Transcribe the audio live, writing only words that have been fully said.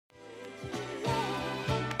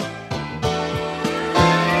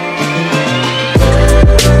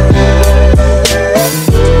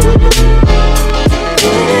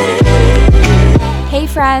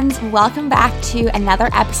friends. Welcome back to another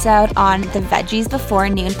episode on the Veggies Before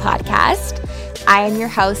Noon podcast. I am your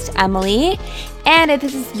host, Emily, and if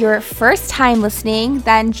this is your first time listening,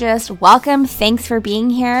 then just welcome. Thanks for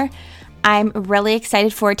being here. I'm really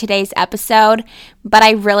excited for today's episode, but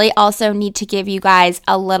I really also need to give you guys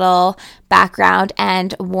a little background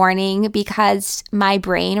and warning because my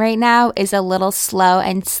brain right now is a little slow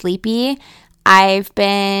and sleepy. I've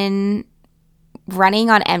been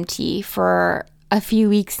running on empty for a few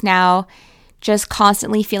weeks now, just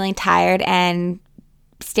constantly feeling tired and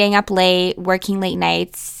staying up late, working late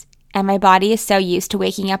nights, and my body is so used to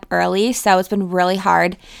waking up early, so it's been really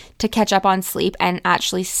hard to catch up on sleep and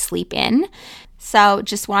actually sleep in. So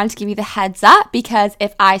just wanted to give you the heads up because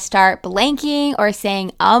if I start blanking or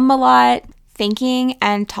saying a lot, thinking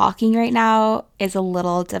and talking right now is a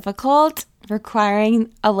little difficult,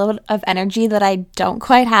 requiring a little of energy that I don't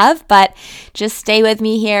quite have, but just stay with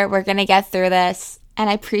me here. We're going to get through this, and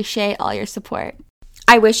I appreciate all your support.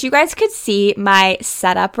 I wish you guys could see my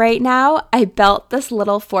setup right now. I built this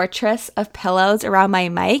little fortress of pillows around my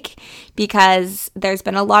mic because there's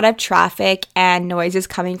been a lot of traffic and noises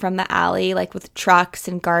coming from the alley, like with trucks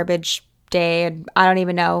and garbage day, and I don't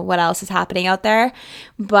even know what else is happening out there,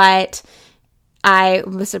 but I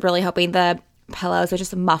was really hoping the pillows would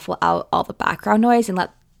just muffle out all the background noise and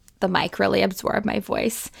let the mic really absorb my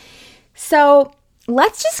voice. So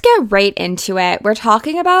let's just get right into it. We're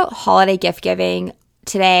talking about holiday gift giving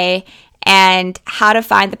today and how to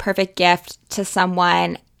find the perfect gift to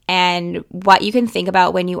someone and what you can think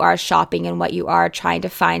about when you are shopping and what you are trying to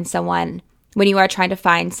find someone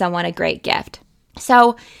a great gift.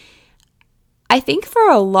 So I think for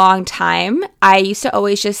a long time, I used to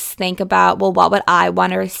always just think about, well, what would I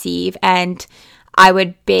want to receive? And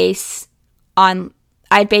I'd base buying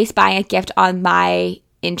a gift on my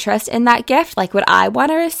interest in that gift. Like, would I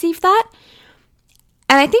want to receive that?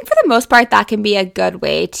 And I think for the most part, that can be a good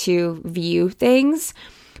way to view things.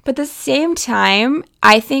 But at the same time,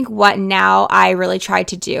 I think what now I really try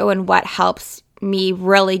to do and what helps me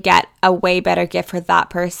really get a way better gift for that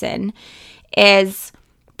person is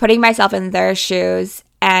putting myself in their shoes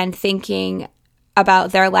and thinking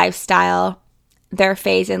about their lifestyle, their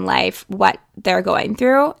phase in life, what they're going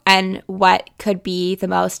through, and what could be the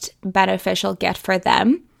most beneficial gift for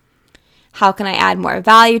them. How can I add more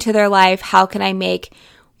value to their life? How can I make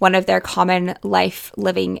one of their common life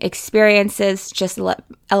living experiences just a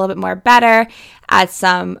little bit more better, add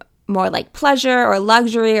some more like pleasure or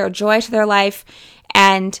luxury or joy to their life,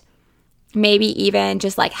 and maybe even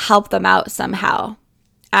just like help them out somehow.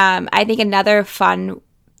 I think another fun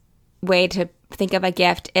way to think of a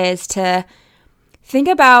gift is to think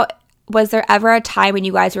about, was there ever a time when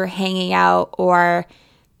you guys were hanging out or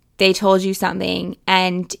they told you something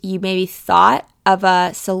and you maybe thought of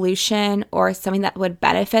a solution or something that would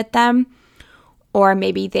benefit them, or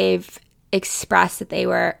maybe they've expressed that they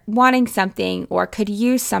were wanting something or could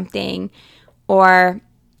use something or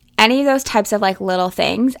any of those types of like little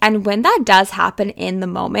things. And when that does happen in the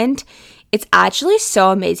moment, it's actually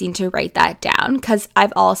so amazing to write that down, because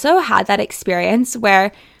I've also had that experience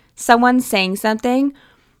where someone's saying something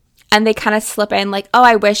and they kind of slip in like, oh,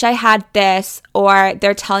 I wish I had this, or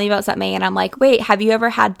they're telling me about something and I'm like, wait, have you ever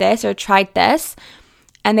had this or tried this?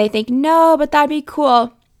 And they think, no, but that'd be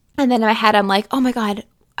cool. And then in my head, I'm like, oh my God,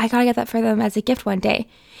 I gotta get that for them as a gift one day.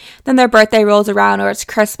 Then their birthday rolls around or it's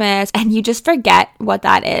Christmas and you just forget what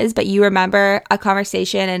that is, but you remember a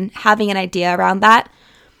conversation and having an idea around that.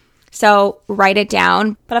 So write it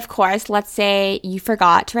down. But of course, let's say you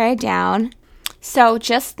forgot to write it down. So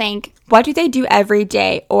just think, what do they do every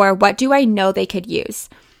day? Or what do I know they could use?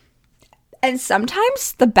 And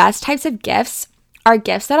sometimes the best types of gifts are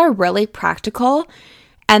gifts that are really practical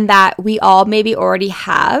and that we all maybe already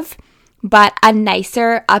have, but a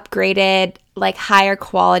nicer, upgraded, like higher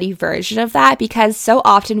quality version of that, because so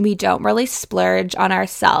often we don't really splurge on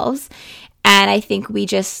ourselves. And I think we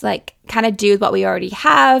just like kind of do what we already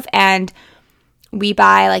have and we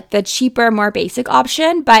buy like the cheaper, more basic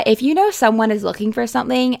option. But if you know someone is looking for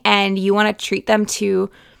something and you want to treat them to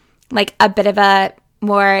like a bit of a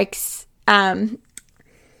more, I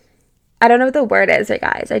don't know what the word is, right,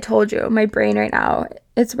 guys. I told you, my brain right now,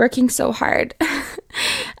 it's working so hard.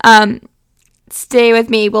 Stay with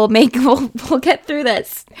me. We'll get through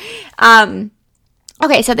this.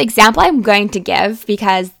 Okay, so the example I'm going to give,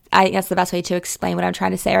 because I think that's the best way to explain what I'm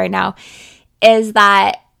trying to say right now, is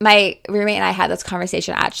that my roommate and I had this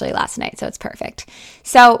conversation actually last night, so it's perfect.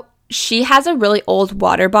 So she has a really old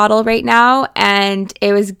water bottle right now, and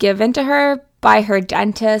it was given to her by her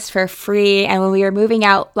dentist for free. And when we were moving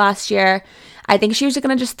out last year, I think she was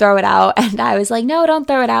going to just throw it out. And I was like, no, don't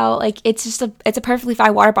throw it out. Like, it's a perfectly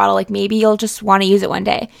fine water bottle. Like, maybe you'll just want to use it one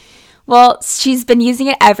day. Well, she's been using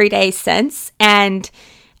it every day since. And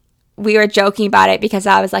we were joking about it because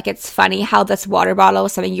I was like, it's funny how this water bottle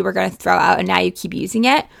was something you were going to throw out and now you keep using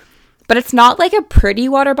it. But it's not like a pretty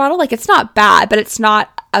water bottle. Like, it's not bad, but it's not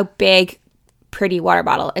a big, pretty water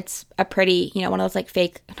bottle. It's a pretty, one of those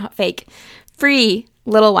like free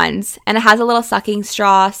little ones. And it has a little sucking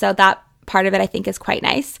straw. So that part of it I think is quite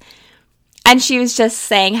nice. And she was just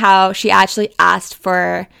saying how she actually asked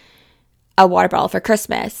for a water bottle for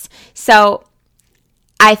Christmas. So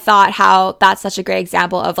I thought how that's such a great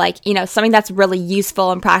example of like, something that's really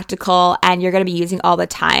useful and practical and you're going to be using all the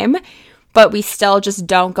time, but we still just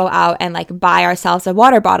don't go out and like buy ourselves a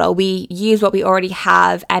water bottle. We use what we already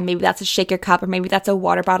have, and maybe that's a shaker cup, or maybe that's a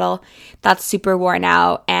water bottle that's super worn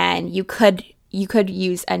out and you could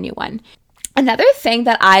use a new one. Another thing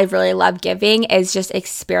that I really love giving is just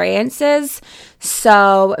experiences.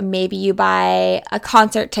 So maybe you buy a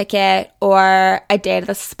concert ticket or a day to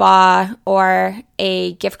the spa or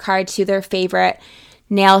a gift card to their favorite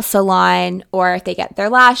nail salon, or if they get their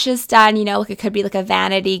lashes done, like it could be like a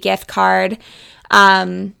vanity gift card.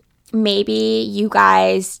 Maybe you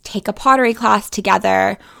guys take a pottery class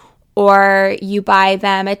together, or you buy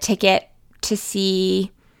them a ticket to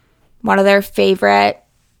see one of their favorite,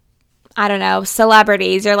 I don't know,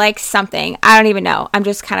 celebrities or like something. I don't even know. I'm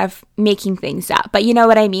just kind of making things up. But you know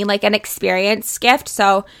what I mean? Like an experience gift.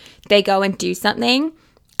 So they go and do something.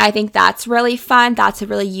 I think that's really fun. That's a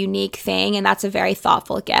really unique thing. And that's a very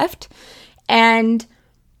thoughtful gift. And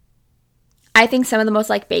I think some of the most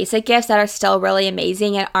like basic gifts that are still really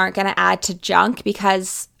amazing and aren't going to add to junk,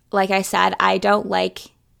 because like I said, I don't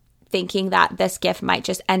like thinking that this gift might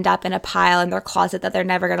just end up in a pile in their closet that they're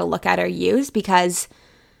never going to look at or use, because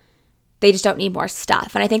they just don't need more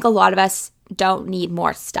stuff. And I think a lot of us don't need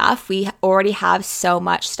more stuff. We already have so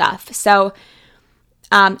much stuff. So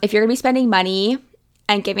if you're going to be spending money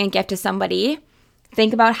and giving a gift to somebody,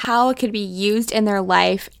 think about how it could be used in their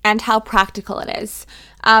life and how practical it is.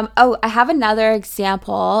 I have another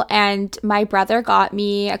example, and my brother got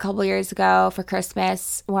me a couple years ago for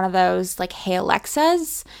Christmas one of those like Hey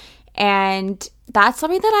Alexas, and that's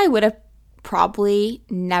something that I would have probably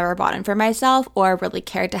never bought in for myself or really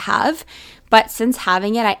cared to have. But since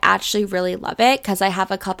having it, I actually really love it because I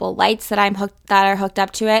have a couple lights that are hooked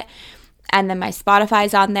up to it, and then my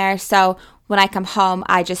Spotify's on there. So when I come home,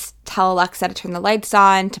 I just tell Alexa to turn the lights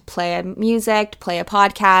on, to play music, to play a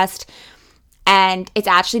podcast. And it's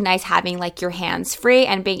actually nice having like your hands free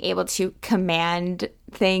and being able to command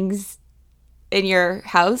things in your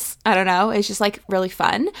house. I don't know. It's just like really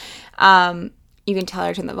fun. You can tell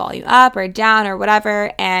her to turn the volume up or down or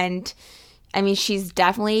whatever. And I mean, she's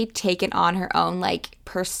definitely taken on her own like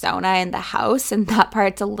persona in the house, and that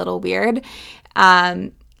part's a little weird.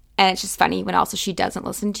 And it's just funny when also she doesn't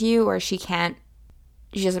listen to you, or she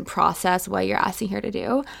doesn't process what you're asking her to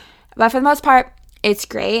do. But for the most part, it's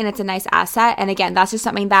great and it's a nice asset. And again, that's just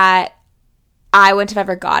something that I wouldn't have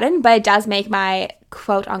ever gotten, but it does make my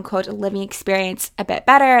quote unquote living experience a bit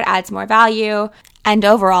better. It adds more value. And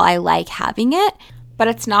overall, I like having it, but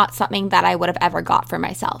it's not something that I would have ever got for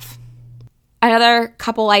myself. Another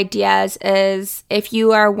couple ideas is if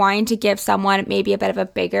you are wanting to give someone maybe a bit of a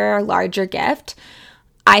bigger or larger gift,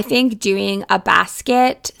 I think doing a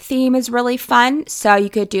basket theme is really fun. So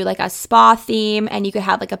you could do like a spa theme, and you could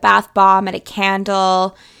have like a bath bomb and a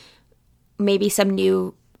candle, maybe some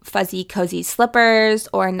new fuzzy cozy slippers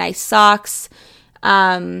or nice socks.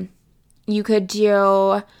 You could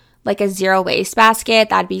do like a zero waste basket.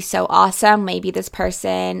 That'd be so awesome. Maybe this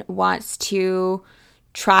person wants to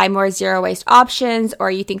try more zero waste options,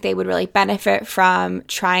 or you think they would really benefit from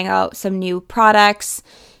trying out some new products,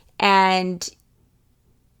 and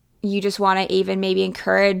you just want to even maybe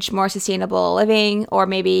encourage more sustainable living, or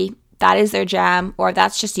maybe that is their jam, or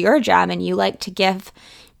that's just your jam and you like to give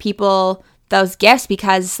people those gifts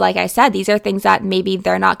because, like I said, these are things that maybe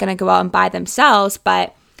they're not going to go out and buy themselves,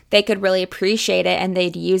 but they could really appreciate it and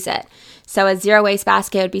they'd use it. So a zero waste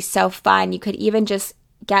basket would be so fun. You could even just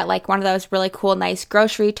get like one of those really cool, nice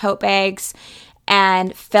grocery tote bags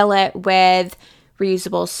and fill it with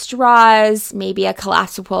reusable straws, maybe a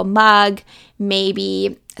collapsible mug,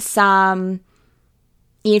 maybe some,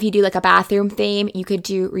 if you do like a bathroom theme, you could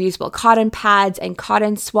do reusable cotton pads and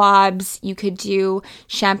cotton swabs. You could do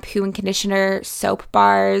shampoo and conditioner soap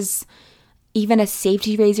bars. Even a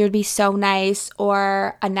safety razor would be so nice,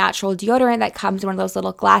 or a natural deodorant that comes in one of those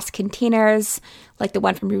little glass containers, like the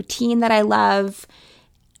one from Routine that I love.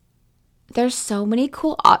 There's so many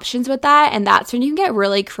cool options with that, and that's when you can get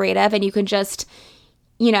really creative and you can just,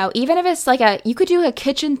 even if it's like you could do a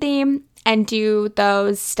kitchen theme and do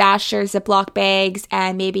those stash or Ziploc bags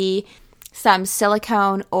and maybe some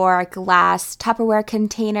silicone or glass Tupperware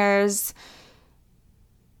containers,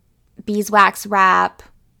 beeswax wrap.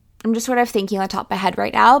 I'm just sort of thinking on the top of my head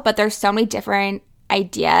right now, but there's so many different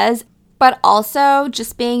ideas. But also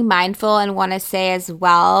just being mindful and want to say as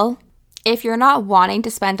well, if you're not wanting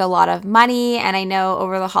to spend a lot of money, and I know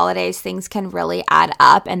over the holidays things can really add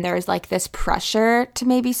up and there's like this pressure to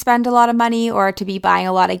maybe spend a lot of money or to be buying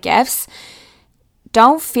a lot of gifts,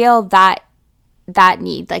 don't feel that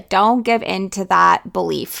need. Like, don't give in to that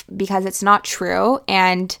belief because it's not true,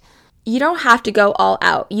 and you don't have to go all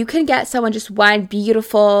out. You can get someone just one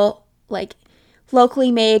beautiful, like,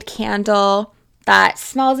 locally made candle that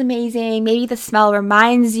smells amazing. Maybe the smell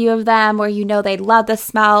reminds you of them, or they love the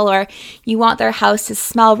smell, or you want their house to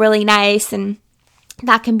smell really nice, and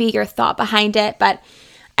that can be your thought behind it. But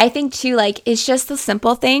I think too, like, it's just the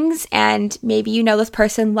simple things, and maybe this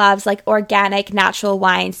person loves like organic natural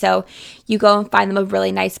wine, so you go and find them a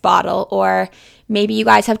really nice bottle. Or maybe you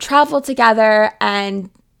guys have traveled together and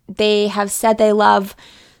they have said they love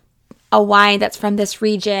a wine that's from this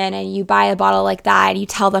region, and you buy a bottle like that and you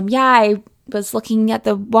tell them, yeah, I was looking at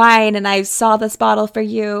the wine and I saw this bottle for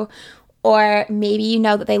you. Or maybe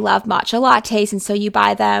that they love matcha lattes, and so you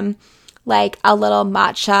buy them like a little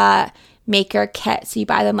matcha maker kit. So you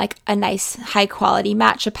buy them like a nice high quality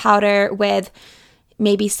matcha powder with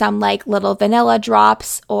maybe some like little vanilla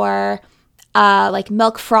drops or like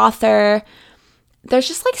milk frother. There's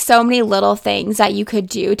just like so many little things that you could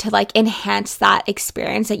do to like enhance that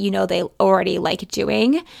experience that they already like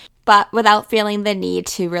doing, but without feeling the need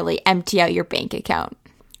to really empty out your bank account.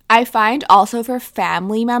 I find also for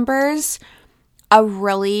family members, a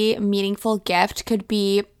really meaningful gift could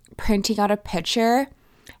be printing out a picture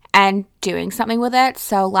and doing something with it.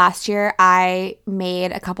 So last year I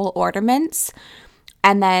made a couple ornaments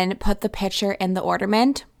and then put the picture in the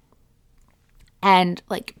ornament, and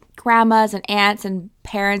like grandmas and aunts and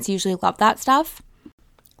parents usually love that stuff.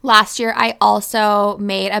 Last year I also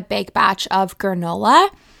made a big batch of granola,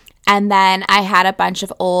 and then I had a bunch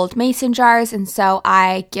of old mason jars, and so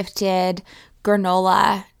I gifted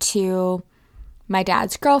granola to my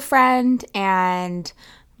dad's girlfriend and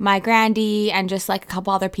my grandy and just like a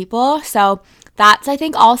couple other people. So that's, I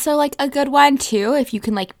think, also like a good one too. If you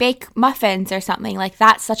can like bake muffins or something, like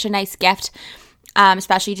that's such a nice gift,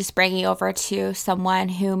 especially just bringing over to someone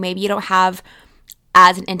who maybe you don't have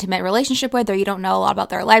as an intimate relationship with, or you don't know a lot about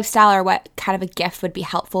their lifestyle or what kind of a gift would be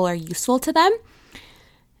helpful or useful to them.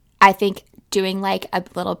 I think doing like a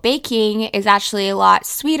little baking is actually a lot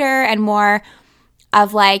sweeter and more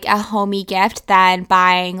of like a homey gift than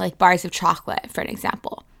buying like bars of chocolate, for an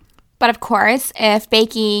example. But of course, if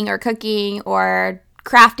baking or cooking or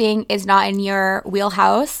crafting is not in your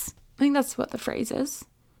wheelhouse, I think that's what the phrase is,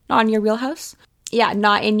 not in your wheelhouse. Yeah,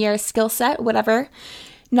 not in your skill set, whatever,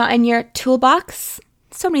 not in your toolbox.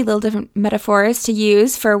 So many little different metaphors to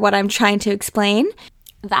use for what I'm trying to explain.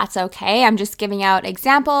 That's okay. I'm just giving out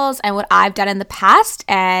examples and what I've done in the past,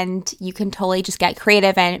 and you can totally just get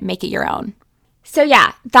creative and make it your own. So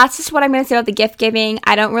yeah, that's just what I'm going to say about the gift giving.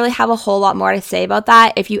 I don't really have a whole lot more to say about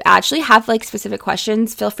that. If you actually have like specific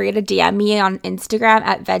questions, feel free to DM me on Instagram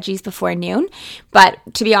at veggiesbeforenoon. But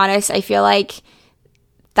to be honest, I feel like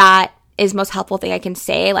that is the most helpful thing I can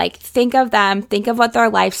say. Like, think of them, think of what their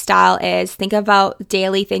lifestyle is, think about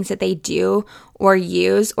daily things that they do or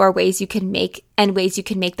use, or ways you can make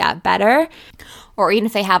that better. Or even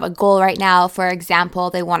if they have a goal right now, for example,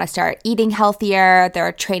 they want to start eating healthier,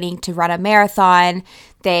 they're training to run a marathon,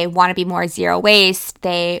 they want to be more zero waste,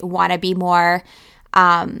 they want to be more,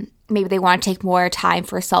 maybe they want to take more time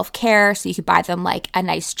for self-care, so you could buy them like a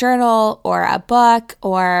nice journal or a book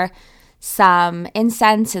or some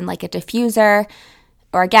incense and like a diffuser.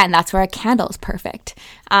 Or again, that's where a candle is perfect.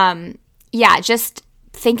 Just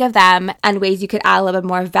think of them and ways you could add a little bit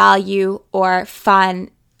more value or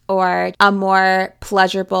fun or a more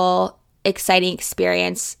pleasurable, exciting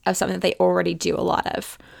experience of something that they already do a lot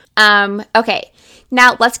of. Okay,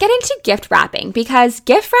 now let's get into gift wrapping, because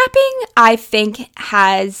gift wrapping, I think,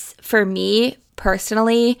 has, for me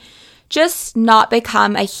personally, just not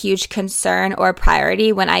become a huge concern or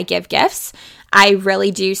priority when I give gifts. I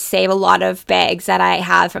really do save a lot of bags that I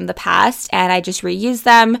have from the past, and I just reuse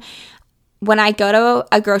them. When I go to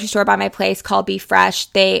a grocery store by my place called Be Fresh,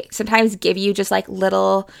 they sometimes give you just like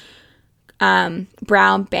little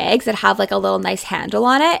brown bags that have like a little nice handle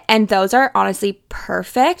on it. And those are honestly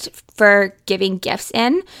perfect for giving gifts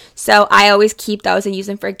in. So I always keep those and use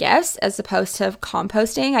them for gifts as opposed to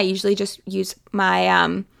composting. I usually just use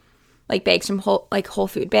my like bags from Whole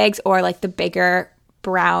Food bags, or like the bigger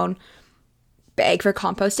brown bag for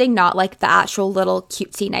composting, not like the actual little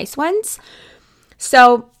cutesy nice ones.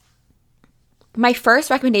 So my first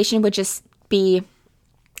recommendation would just be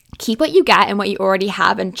keep what you get and what you already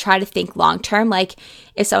have and try to think long term. Like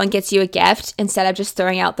if someone gets you a gift, instead of just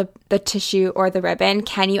throwing out the tissue or the ribbon,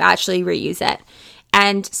 can you actually reuse it?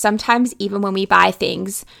 And sometimes even when we buy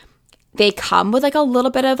things, they come with like a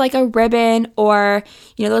little bit of like a ribbon or,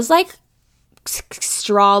 you know, those like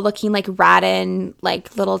straw looking like rattan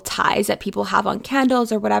like little ties that people have on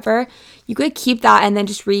candles or whatever. You could keep that and then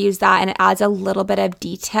just reuse that, and it adds a little bit of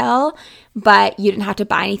detail, but you didn't have to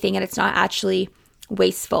buy anything and it's not actually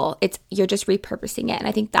wasteful. You're just repurposing it. And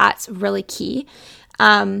I think that's really key.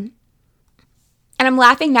 And I'm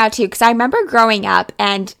laughing now too, because I remember growing up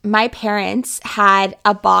and my parents had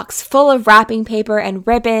a box full of wrapping paper and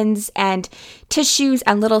ribbons and tissues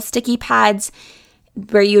and little sticky pads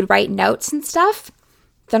where you would write notes and stuff.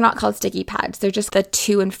 They're not called sticky pads. They're just the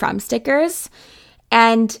to and from stickers.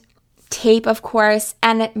 And tape, of course.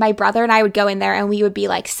 And my brother and I would go in there and we would be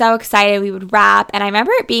like so excited. We would wrap. And I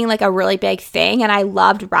remember it being like a really big thing. And I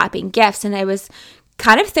loved wrapping gifts. And it was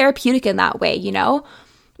kind of therapeutic in that way, you know?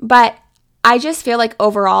 But I just feel like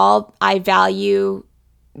overall, I value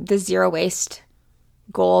the zero waste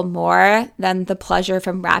goal more than the pleasure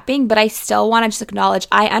from wrapping. But I still want to just acknowledge,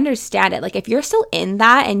 I understand it. Like if you're still in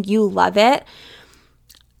that and you love it,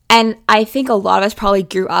 and I think a lot of us probably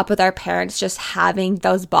grew up with our parents just having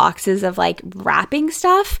those boxes of like wrapping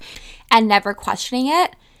stuff and never questioning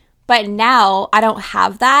it. But now I don't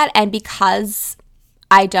have that. And because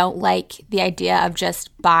I don't like the idea of just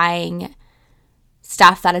buying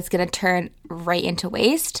stuff that is going to turn right into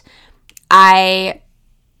waste, I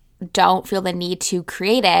don't feel the need to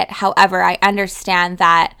create it. However, I understand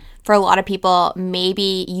that for a lot of people,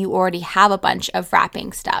 maybe you already have a bunch of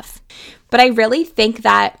wrapping stuff. But I really think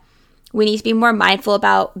that we need to be more mindful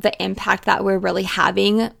about the impact that we're really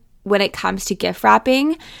having when it comes to gift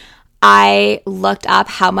wrapping. I looked up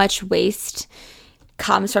how much waste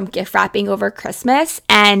comes from gift wrapping over Christmas,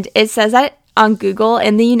 and it says that on Google,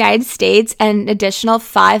 in the United States, an additional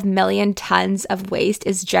 5 million tons of waste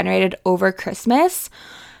is generated over Christmas,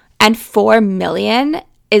 and 4 million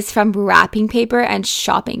is from wrapping paper and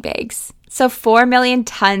shopping bags. So 4 million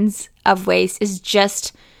tons of waste is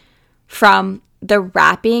just from the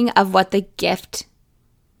wrapping of what the gift,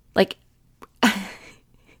 like,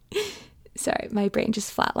 sorry, my brain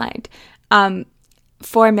just flatlined.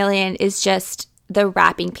 4 million is just the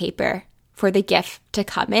wrapping paper for the gift to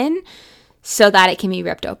come in so that it can be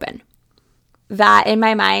ripped open. That in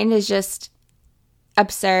my mind is just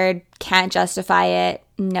absurd, can't justify it,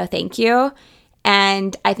 no thank you.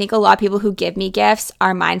 And I think a lot of people who give me gifts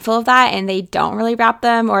are mindful of that and they don't really wrap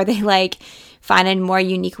them, or they like find a more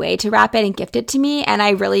unique way to wrap it and gift it to me. And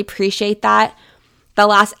I really appreciate that. The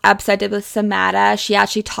last episode I did with Samantha, she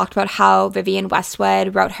actually talked about how Vivienne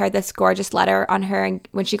Westwood wrote her this gorgeous letter on her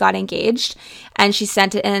when she got engaged. And she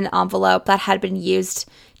sent it in an envelope that had been used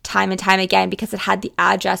time and time again because it had the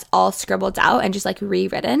address all scribbled out and just like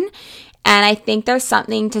rewritten. And I think there's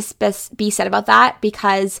something to be said about that,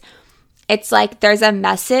 because it's like there's a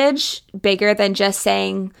message bigger than just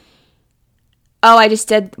saying, oh, I just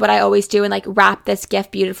did what I always do and like wrap this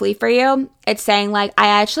gift beautifully for you. It's saying like, I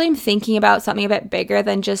actually am thinking about something a bit bigger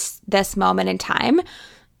than just this moment in time.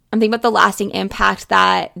 I'm thinking about the lasting impact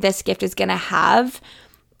that this gift is going to have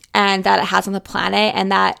and that it has on the planet,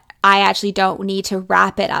 and that I actually don't need to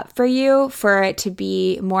wrap it up for you for it to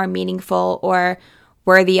be more meaningful or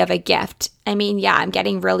worthy of a gift. I mean, yeah, I'm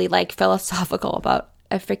getting really like philosophical about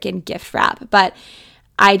a freaking gift wrap, but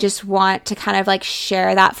I just want to kind of like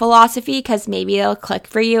share that philosophy because maybe it'll click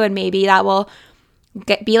for you, and maybe that will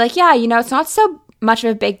be like, yeah, you know, it's not so much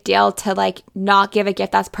of a big deal to like not give a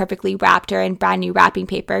gift that's perfectly wrapped or in brand new wrapping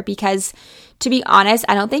paper, because to be honest,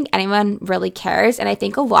 I don't think anyone really cares. And I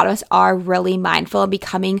think a lot of us are really mindful and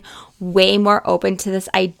becoming way more open to this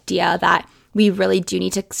idea that we really do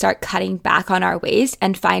need to start cutting back on our waste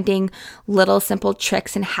and finding little simple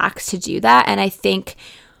tricks and hacks to do that. And I think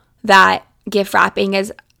that gift wrapping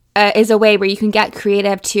is a way where you can get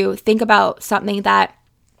creative to think about something that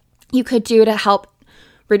you could do to help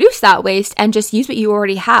reduce that waste and just use what you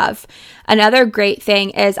already have. Another great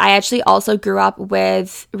thing is I actually also grew up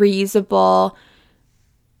with reusable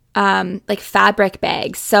like fabric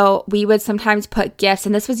bags. So we would sometimes put gifts,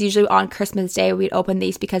 and this was usually on Christmas Day. We'd open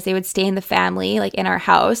these because they would stay in the family, like in our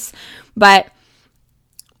house, but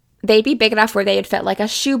they'd be big enough where they would fit like a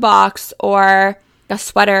shoebox or a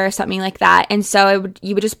sweater or something like that. And so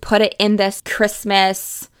you would just put it in this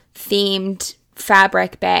Christmas themed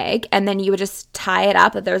fabric bag, and then you would just tie it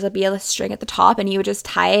up. There would be a string at the top, and you would just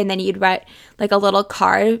tie it, and then you'd write like a little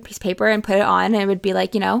card, piece of paper, and put it on, and it would be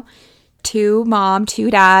like, to mom,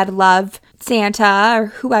 to dad, love Santa, or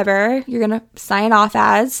whoever you're gonna sign off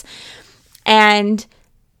as. And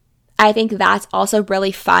I think that's also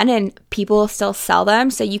really fun, and people still sell them,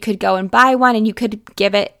 so you could go and buy one, and you could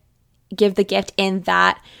give the gift in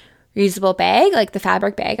that reusable bag, like the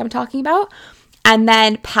fabric bag I'm talking about, and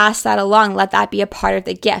then pass that along. Let that be a part of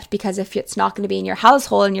the gift, because if it's not going to be in your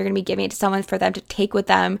household and you're going to be giving it to someone for them to take with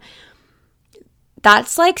them,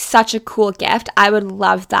 that's like such a cool gift. I would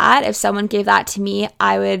love that. If someone gave that to me,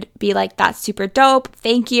 I would be like, that's super dope.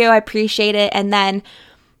 Thank you. I appreciate it. And then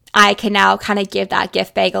I can now kind of give that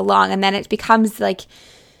gift bag along, and then it becomes like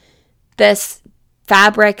this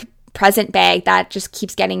fabric present bag that just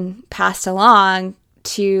keeps getting passed along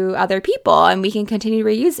to other people, and we can continue to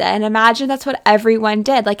reuse it. And imagine that's what everyone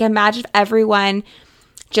did. Like, imagine if everyone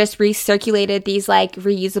just recirculated these like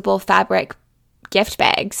reusable fabric gift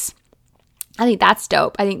bags. I think that's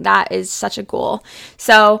dope. I think that is such a goal.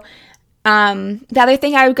 So the other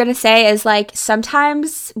thing I was going to say is, like,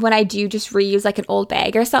 sometimes when I do just reuse like an old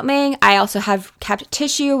bag or something, I also have kept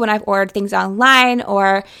tissue when I've ordered things online,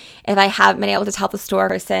 or if I haven't been able to tell the store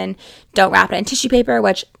person, don't wrap it in tissue paper,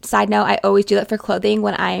 which, side note, I always do that for clothing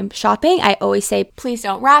when I'm shopping. I always say, please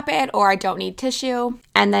don't wrap it, or I don't need tissue.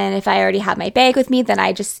 And then if I already have my bag with me, then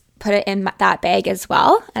I just put it in that bag as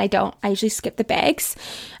well. And I usually skip the bags.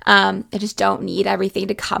 I just don't need everything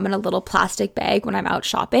to come in a little plastic bag when I'm out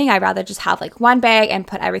shopping. I'd rather just have like one bag and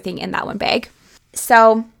put everything in that one bag.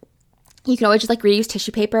 So you can always just like reuse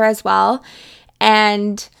tissue paper as well.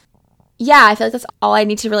 And yeah, I feel like that's all I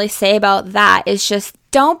need to really say about that, is just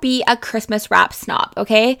don't be a Christmas wrap snob,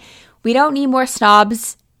 okay? We don't need more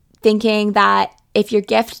snobs thinking that if your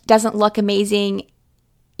gift doesn't look amazing,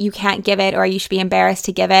 you can't give it, or you should be embarrassed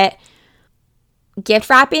to give it. Gift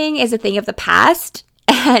wrapping is a thing of the past.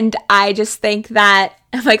 And I just think that,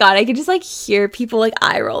 oh my God, I can just like hear people like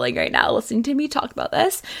eye rolling right now listening to me talk about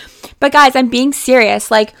this. But guys, I'm being serious.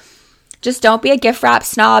 Like, just don't be a gift wrap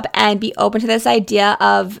snob, and be open to this idea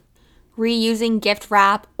of reusing gift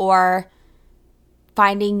wrap or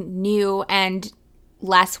finding new and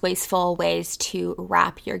less wasteful ways to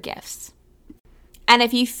wrap your gifts. And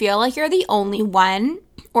if you feel like you're the only one,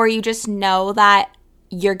 or you just know that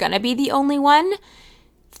you're going to be the only one,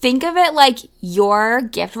 think of it like your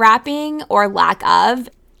gift wrapping, or lack of,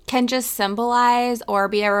 can just symbolize or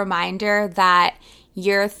be a reminder that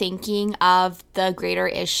you're thinking of the greater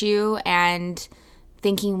issue and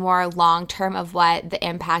thinking more long term of what the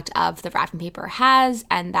impact of the wrapping paper has,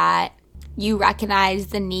 and that you recognize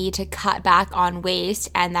the need to cut back on waste,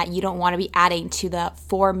 and that you don't want to be adding to the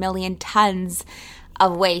 4 million tons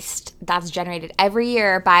of waste that's generated every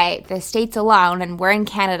year by the states alone. And we're in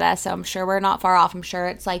Canada, so I'm sure we're not far off. I'm sure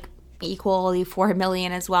it's like equally 4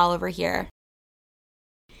 million as well over here.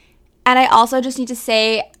 And I also just need to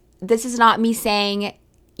say, this is not me saying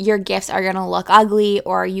your gifts are going to look ugly,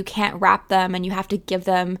 or you can't wrap them and you have to give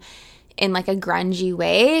them in like a grungy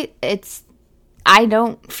way. I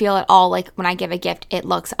don't feel at all like when I give a gift, it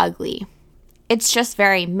looks ugly. It's just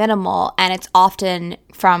very minimal, and it's often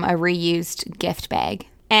from a reused gift bag.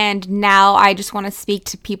 And now I just want to speak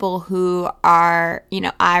to people who are,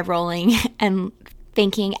 eye rolling and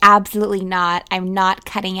thinking, absolutely not, I'm not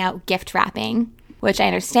cutting out gift wrapping, which I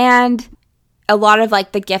understand. A lot of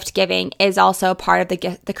like the gift giving is also part of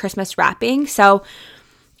the Christmas wrapping. So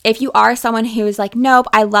if you are someone who is like, nope,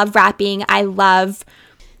 I love wrapping, I love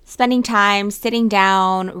spending time sitting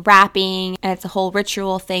down, wrapping, and it's a whole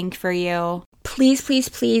ritual thing for you, please, please,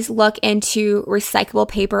 please look into recyclable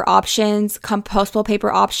paper options, compostable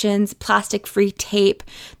paper options, plastic-free tape.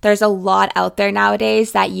 There's a lot out there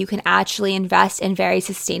nowadays that you can actually invest in very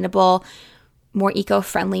sustainable, more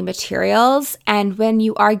eco-friendly materials. And when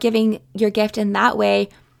you are giving your gift in that way,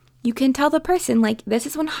 you can tell the person, like, this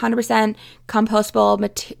is 100%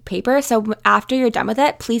 compostable paper. So after you're done with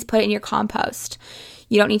it, please put it in your compost.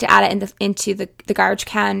 You don't need to add it into the garbage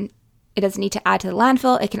can. It doesn't need to add to the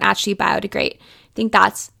landfill. It can actually biodegrade. I think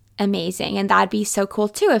that's amazing. And that'd be so cool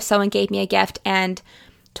too if someone gave me a gift and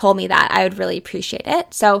told me that. I would really appreciate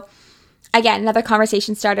it. So again, another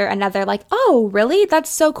conversation starter, another like, oh, really? That's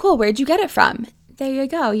so cool. Where'd you get it from? There you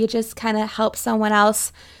go. You just kind of help someone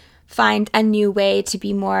else find a new way to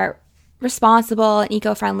be more responsible and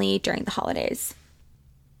eco-friendly during the holidays.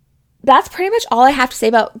 That's pretty much all I have to say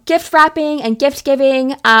about gift wrapping and gift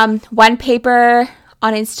giving. One Paper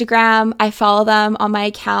on Instagram, I follow them on my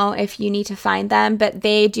account if you need to find them, but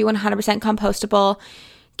they do 100% compostable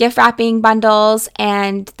gift wrapping bundles,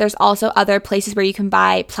 and there's also other places where you can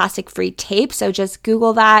buy plastic-free tape. So just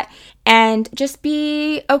Google that and just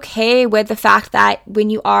be okay with the fact that when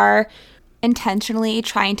you are intentionally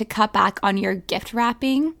trying to cut back on your gift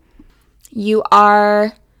wrapping, you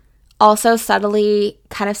are also subtly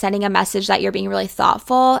kind of sending a message that you're being really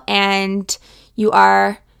thoughtful and you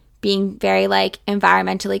are being very like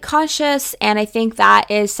environmentally conscious. And I think that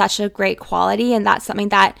is such a great quality, and that's something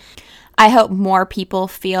that I hope more people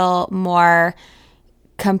feel more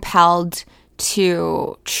compelled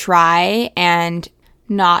to try and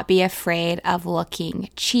not be afraid of looking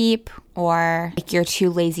cheap or like you're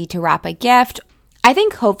too lazy to wrap a gift. I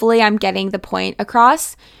think hopefully I'm getting the point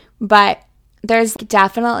across, but there's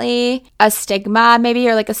definitely a stigma maybe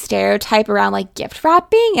or like a stereotype around like gift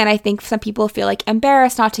wrapping, and I think some people feel like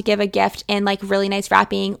embarrassed not to give a gift in like really nice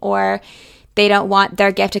wrapping, or they don't want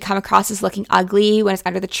their gift to come across as looking ugly when it's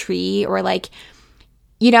under the tree, or like,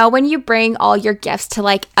 you know, when you bring all your gifts to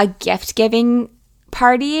like a gift giving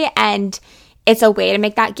party and it's a way to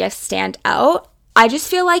make that gift stand out. I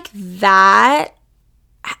just feel like that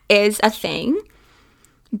is a thing,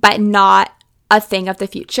 but not a thing of the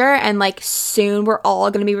future. And like soon we're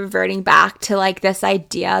all going to be reverting back to like this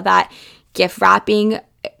idea that gift wrapping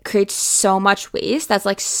creates so much waste that's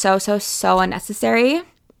like so unnecessary.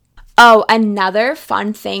 Oh, another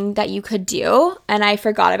fun thing that you could do, and I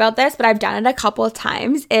forgot about this, but I've done it a couple of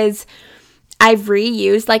times, is I've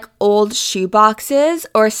reused like old shoe boxes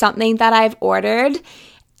or something that I've ordered,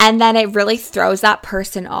 and then it really throws that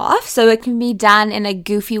person off. So it can be done in a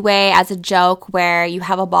goofy way as a joke where you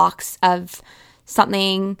have a box of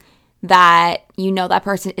something that you know that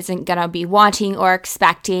person isn't going to be wanting or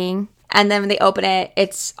expecting. And then when they open it,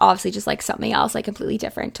 it's obviously just like something else, like completely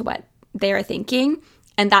different to what they were thinking.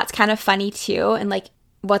 And that's kind of funny too. And like,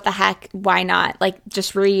 what the heck? Why not? Like,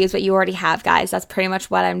 just reuse what you already have, guys. That's pretty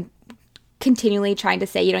much what I'm continually trying to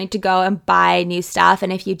say. You don't need to go and buy new stuff.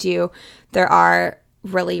 And if you do, there are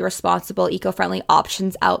really responsible, eco-friendly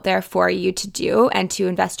options out there for you to do and to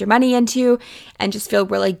invest your money into, and just feel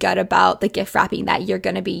really good about the gift wrapping that you're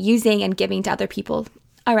going to be using and giving to other people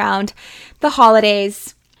around the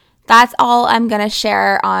holidays. That's all I'm going to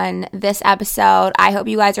share on this episode. I hope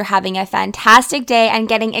you guys are having a fantastic day and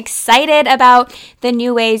getting excited about the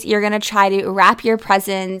new ways you're going to try to wrap your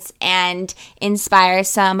presents and inspire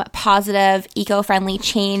some positive, eco-friendly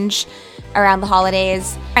change around the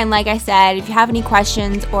holidays. And like I said, if you have any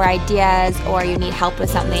questions or ideas or you need help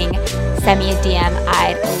with something, send me a DM.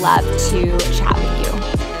 I'd love to chat with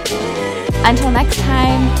you. Until next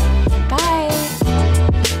time.